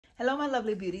Hello, my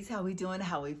lovely beauties. How we doing?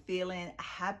 How we feeling?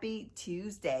 Happy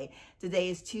Tuesday. Today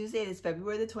is Tuesday. It is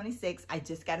February the 26th. I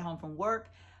just got home from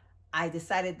work. I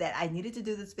decided that I needed to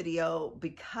do this video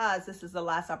because this is the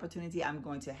last opportunity I'm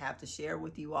going to have to share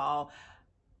with you all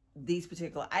these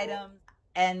particular items.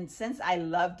 And since I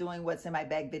love doing what's in my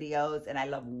bag videos and I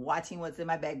love watching what's in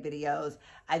my bag videos,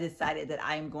 I decided that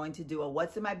I am going to do a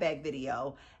what's in my bag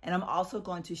video. And I'm also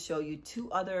going to show you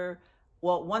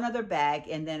one other bag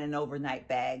and then an overnight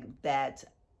bag that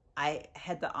I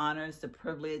had the honors, the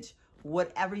privilege,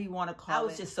 whatever you want to call it. I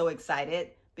was just so excited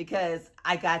because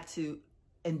I got to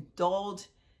indulge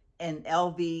in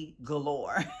LV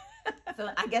galore. So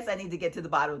I guess I need to get to the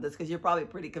bottom of this because you're probably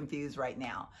pretty confused right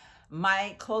now.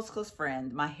 My close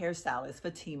friend, my hairstylist,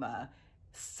 Fatima,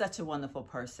 such a wonderful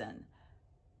person.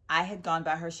 I had gone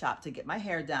by her shop to get my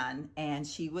hair done and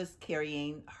she was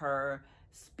carrying her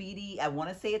Speedy, I want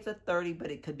to say it's a 30,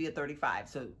 but it could be a 35,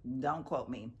 so don't quote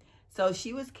me. So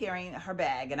she was carrying her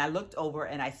bag and I looked over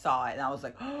and I saw it and I was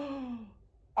like, oh.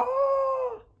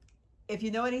 If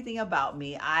you know anything about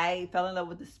me, I fell in love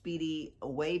with the Speedy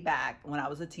way back when I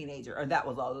was a teenager, or that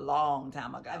was a long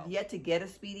time ago. I've yet to get a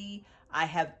Speedy. I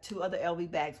have two other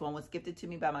LV bags. One was gifted to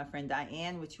me by my friend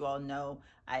Diane, which you all know.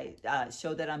 I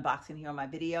showed that unboxing here on my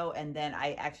video, and then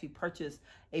I actually purchased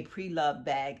a pre-loved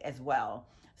bag as well.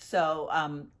 So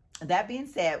that being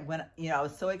said, when I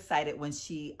was so excited when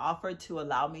she offered to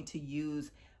allow me to use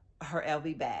her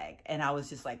LV bag, and I was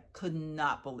just like, could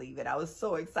not believe it. I was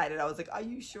so excited. I was like, are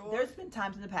you sure? There's been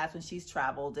times in the past when she's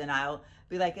traveled and I'll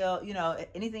be like, oh,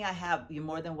 anything I have, you're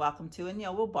more than welcome to. And,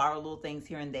 we'll borrow little things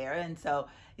here and there. And so,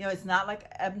 it's not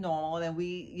like abnormal, and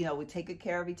we take good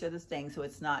care of each other's things. So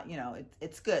it's not,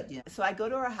 it's good. So I go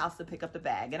to her house to pick up the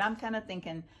bag and I'm kind of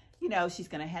thinking, she's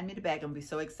going to hand me the bag. I'm going to be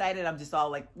so excited. I'm just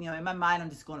all like, in my mind, I'm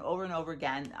just going over and over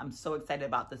again. I'm so excited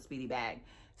about the Speedy bag.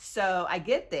 So I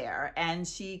get there and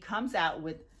she comes out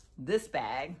with this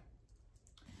bag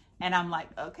and I'm like,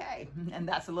 okay. And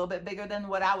that's a little bit bigger than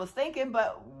what I was thinking,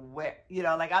 but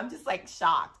I'm just like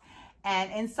shocked.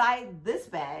 And inside this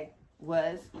bag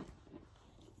was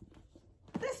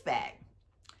this bag.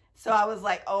 So I was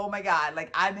like, oh my God,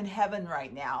 like I'm in heaven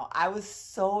right now. I was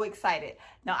so excited.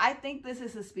 Now I think this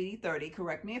is a Speedy 30.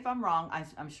 Correct me if I'm wrong.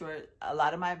 I'm sure a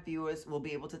lot of my viewers will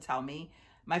be able to tell me.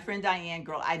 My friend Diane,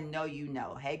 girl, I know you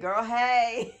know. Hey girl,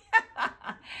 hey.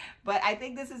 But I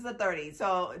think this is a 30.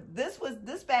 So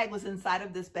this bag was inside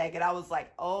of this bag and I was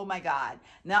like, oh my God.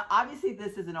 Now, obviously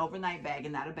this is an overnight bag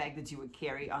and not a bag that you would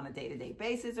carry on a day-to-day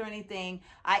basis or anything.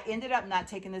 I ended up not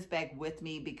taking this bag with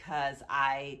me because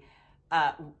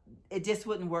it just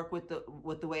wouldn't work with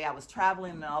the way I was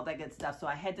traveling and all that good stuff. So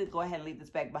I had to go ahead and leave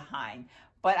this bag behind.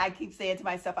 But I keep saying to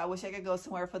myself, I wish I could go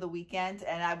somewhere for the weekend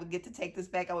and I would get to take this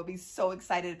bag. I would be so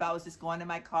excited if I was just going in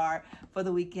my car for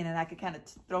the weekend and I could kind of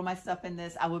throw my stuff in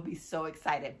this. I would be so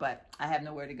excited, but I have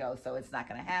nowhere to go, so it's not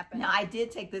going to happen. Now, I did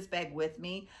take this bag with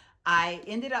me. I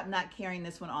ended up not carrying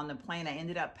this one on the plane. I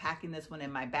ended up packing this one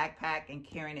in my backpack and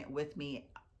carrying it with me,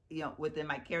 within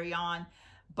my carry-on.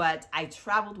 But I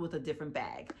traveled with a different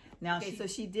bag. Now, so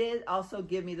she did also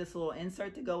give me this little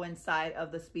insert to go inside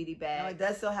of the Speedy bag. Now, it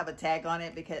does still have a tag on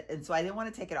it and so I didn't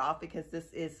want to take it off because this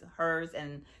is hers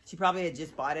and she probably had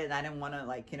just bought it and I didn't want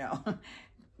to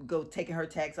go taking her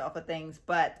tags off of things.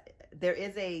 But there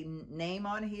is a name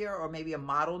on here or maybe a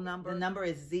model number. The number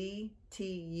is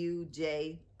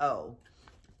ZTUJO,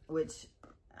 which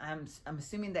I'm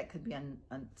assuming that could be on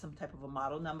some type of a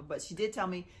model number, but she did tell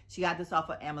me she got this off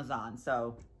of Amazon.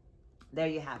 So there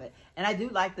you have it. And I do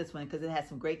like this one because it has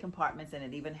some great compartments and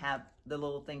it even have the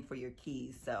little thing for your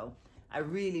keys. So I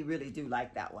really, really do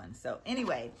like that one. So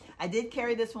anyway, I did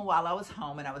carry this one while I was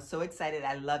home and I was so excited.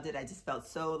 I loved it. I just felt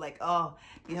so like, oh,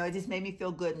 it just made me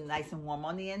feel good and nice and warm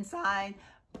on the inside.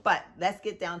 But let's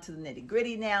get down to the nitty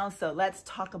gritty now. So let's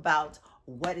talk about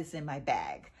what is in my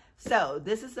bag. So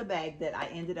this is a bag that I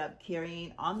ended up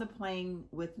carrying on the plane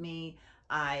with me.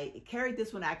 I carried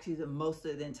this one actually most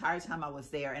of the entire time I was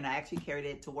there, and I actually carried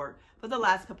it to work for the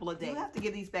last couple of days. I have to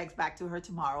give these bags back to her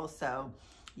tomorrow, so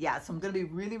yeah, so I'm going to be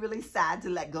really, really sad to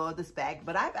let go of this bag,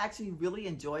 but I've actually really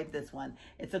enjoyed this one.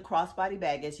 It's a crossbody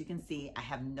bag, as you can see. I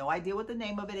have no idea what the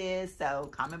name of it is, so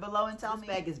comment below and tell me.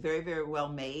 This bag is very, very well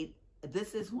made.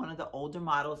 This is one of the older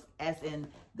models, as in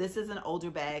this is an older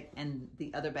bag and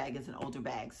the other bag is an older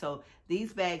bag. So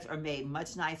these bags are made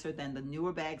much nicer than the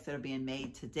newer bags that are being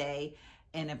made today.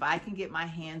 And if I can get my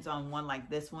hands on one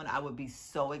like this one, I would be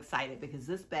so excited because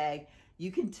this bag, you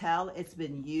can tell it's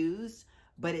been used,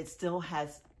 but it still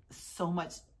has so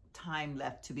much time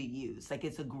left to be used. Like,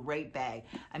 it's a great bag.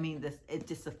 I mean, it's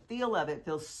just the feel of it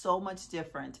feels so much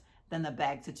different than the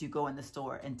bags that you go in the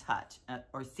store and touch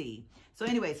or see. So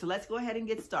anyway, so let's go ahead and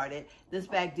get started. This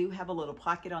bag do have a little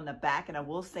pocket on the back, and I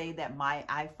will say that my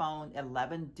iPhone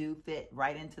 11 do fit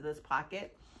right into this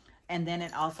pocket. And then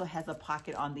it also has a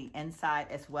pocket on the inside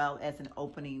as well as an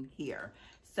opening here.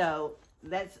 So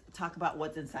let's talk about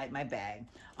what's inside my bag.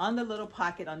 On the little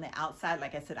pocket on the outside,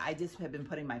 like I said, I just have been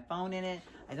putting my phone in it.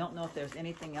 I don't know if there's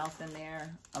anything else in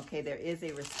there. Okay, there is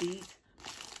a receipt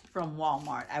from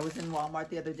Walmart. I was in Walmart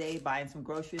the other day buying some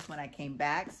groceries when I came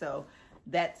back. So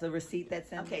that's a receipt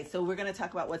that's in. Okay, so we're gonna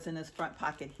talk about what's in this front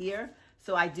pocket here.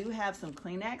 So I do have some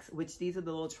Kleenex, which these are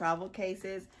the little travel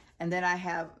cases. And then I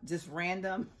have just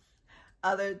random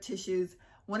other tissues.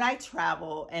 When I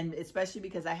travel, and especially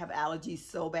because I have allergies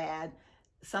so bad,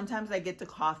 sometimes I get to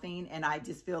coughing and I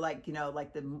just feel like, you know,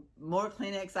 like the more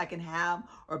Kleenex I can have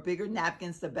or bigger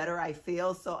napkins, the better I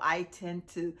feel. So I tend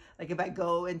to, like if I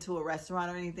go into a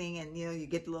restaurant or anything and, you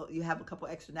know, you have a couple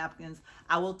extra napkins,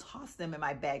 I will toss them in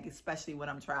my bag, especially when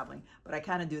I'm traveling. But I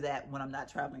kind of do that when I'm not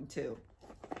traveling too.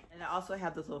 And I also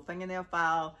have this little fingernail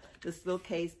file. This little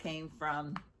case came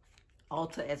from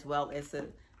Ulta, as well as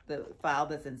the file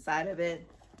that's inside of it.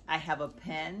 I have a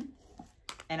pen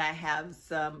and I have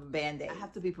some Band-Aids. I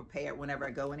have to be prepared whenever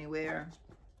I go anywhere.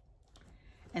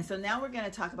 And so now we're going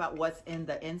to talk about what's in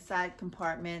the inside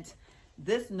compartment.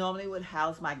 This normally would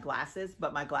house my glasses,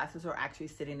 but my glasses are actually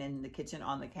sitting in the kitchen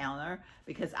on the counter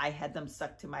because I had them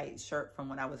stuck to my shirt from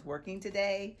when I was working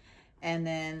today. And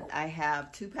then I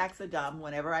have 2 packs of gum.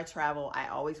 Whenever I travel, I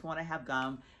always want to have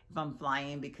gum if I'm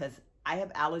flying because I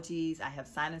have allergies, I have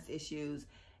sinus issues,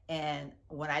 and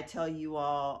when I tell you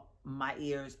all, my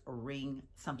ears ring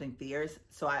something fierce.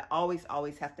 So I always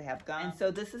have to have gum. And so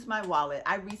this is my wallet.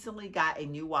 I recently got a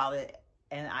new wallet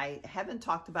and I haven't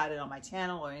talked about it on my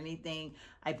channel or anything.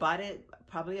 I bought it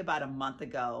probably about a month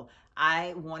ago.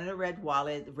 I wanted a red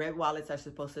wallet. Red wallets are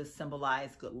supposed to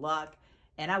symbolize good luck.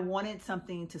 And I wanted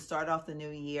something to start off the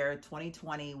new year,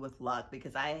 2020, with luck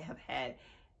because I have had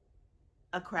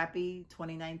a crappy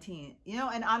 2019, you know,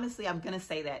 and honestly, I'm going to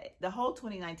say that the whole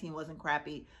 2019 wasn't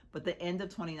crappy, but the end of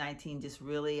 2019 just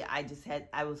really, I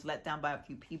was let down by a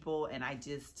few people and I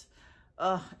just,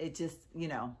 it just, you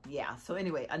know, yeah. So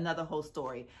anyway, another whole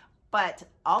story. But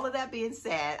all of that being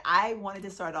said, I wanted to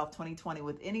start off 2020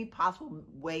 with any possible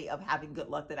way of having good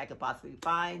luck that I could possibly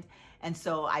find. And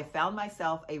so I found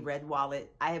myself a red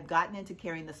wallet. I have gotten into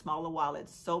carrying the smaller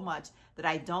wallets so much that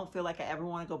I don't feel like I ever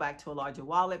want to go back to a larger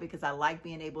wallet because I like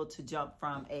being able to jump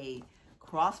from a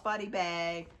crossbody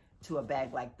bag to a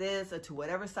bag like this or to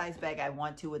whatever size bag I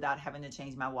want to without having to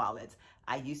change my wallets.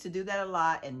 I used to do that a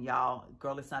lot, and y'all,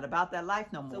 girl, it's not about that life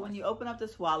no more. So when you open up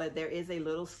this wallet, there is a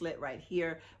little slit right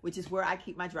here, which is where I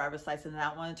keep my driver's license, and I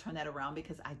don't want to turn that around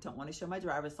because I don't want to show my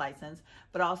driver's license.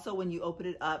 But also when you open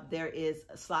it up, there is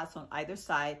slots on either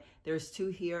side. There's 2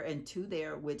 here and 2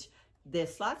 there, which the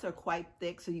slots are quite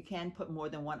thick, so you can put more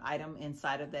than one item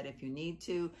inside of that if you need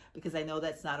to, because I know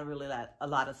that's not a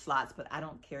lot of slots, but I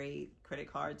don't carry credit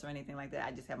cards or anything like that.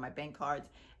 I just have my bank cards,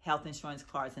 health insurance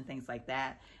cards, and things like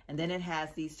that. And then it has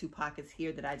these 2 pockets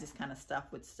here that I just kind of stuff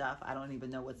with stuff. I don't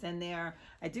even know what's in there.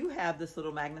 I do have this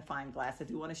little magnifying glass. I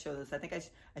do want to show this. I think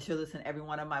I show this in every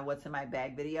one of my What's in My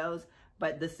Bag videos,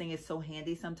 but this thing is so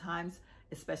handy sometimes,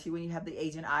 especially when you have the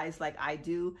agent eyes like I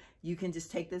do. You can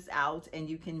just take this out and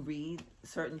you can read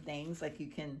certain things. Like you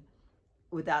can,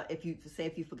 if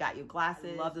you forgot your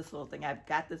glasses. I love this little thing. I've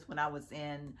got this when I was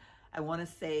in, I want to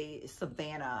say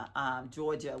Savannah,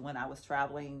 Georgia, when I was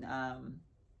traveling.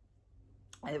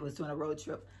 I was doing a road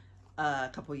trip a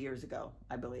couple years ago,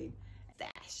 I believe.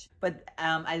 Stash. But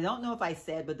I don't know if I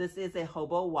said, but this is a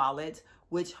hobo wallet,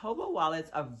 which hobo wallets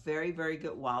are very, very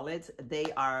good wallets.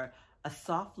 They are a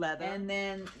soft leather. And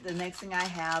then the next thing I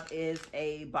have is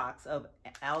a box of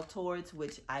Altoids,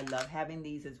 which I love having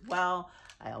these as well.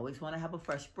 I always want to have a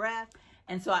fresh breath.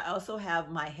 And so I also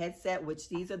have my headset, which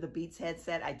these are the Beats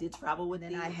headset. I did travel with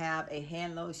it. And I have a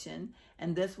hand lotion.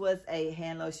 And this was a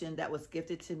hand lotion that was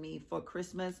gifted to me for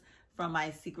Christmas from my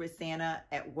Secret Santa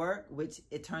at work, which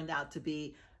it turned out to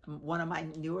be one of my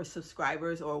newer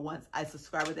subscribers, or once a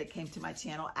subscriber that came to my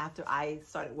channel after I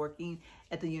started working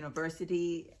at the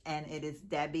university. And it is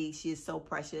Debbie. She is so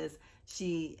precious.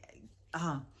 She,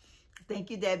 thank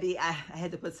you, Debbie. I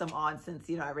had to put some on since,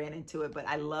 you know, I ran into it, but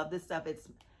I love this stuff. It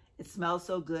smells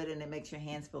so good and it makes your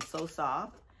hands feel so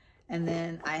soft. And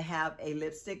then I have a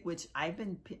lipstick, which I've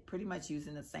been pretty much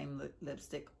using the same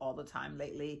lipstick all the time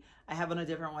lately. I have on a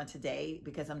different one today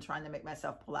because I'm trying to make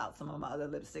myself pull out some of my other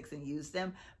lipsticks and use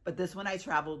them. But this one I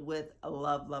traveled with,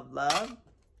 love, love, love.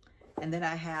 And then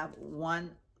I have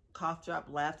one cough drop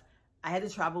left. I had to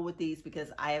travel with these because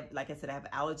I have, like I said, I have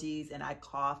allergies and I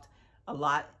coughed a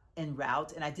lot en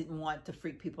route, and I didn't want to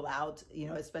freak people out, you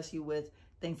know, especially with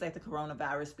things like the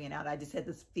coronavirus being out. I just had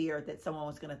this fear that someone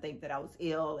was going to think that I was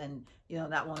ill and, you know,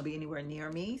 not want to be anywhere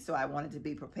near me. So I wanted to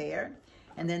be prepared.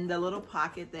 And then the little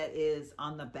pocket that is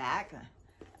on the back,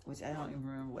 which I don't even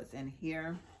remember what's in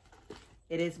here.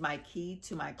 It is my key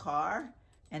to my car,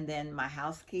 and then my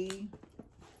house key.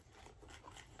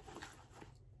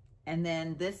 And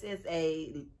then this is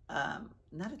a,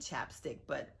 not a chapstick,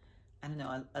 but I don't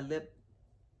know, a lip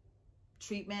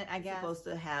treatment, I guess. It's supposed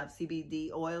to have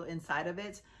CBD oil inside of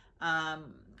it.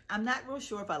 I'm not real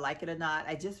sure if I like it or not.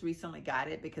 I just recently got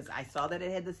it because I saw that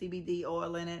it had the CBD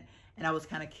oil in it, and I was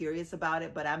kind of curious about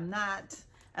it, but I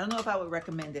don't know if I would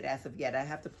recommend it as of yet. I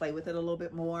have to play with it a little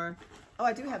bit more. Oh,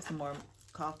 I do have some more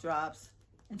cough drops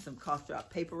and some cough drop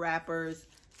paper wrappers,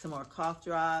 some more cough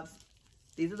drops.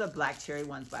 These are the black cherry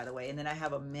ones, by the way. And then I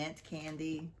have a mint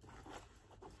candy.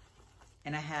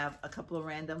 And I have a couple of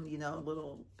random, you know,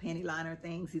 little panty liner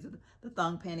things. These are the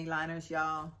thong panty liners,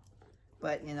 y'all.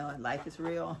 But, you know, life is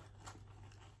real.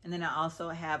 And then I also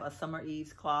have a Summer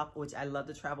Eves cloth, which I love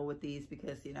to travel with these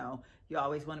because, you know, you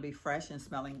always want to be fresh and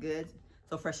smelling good.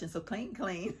 So fresh and so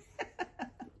clean.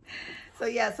 So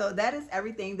yeah, so that is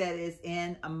everything that is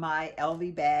in my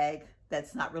LV bag.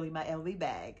 That's not really my LV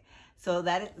bag. So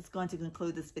that is going to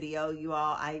conclude this video, you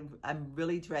all. I'm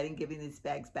really dreading giving these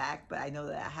bags back, but I know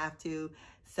that I have to.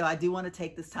 So I do want to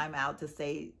take this time out to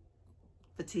say,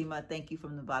 Fatima, thank you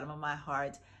from the bottom of my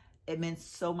heart. It meant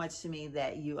so much to me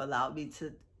that you allowed me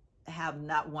to have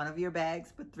not one of your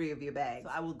bags, but 3 of your bags.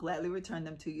 So I will gladly return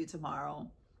them to you tomorrow,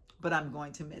 but I'm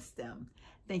going to miss them.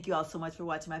 Thank you all so much for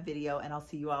watching my video, and I'll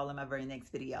see you all in my very next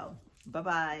video.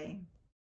 Bye-bye.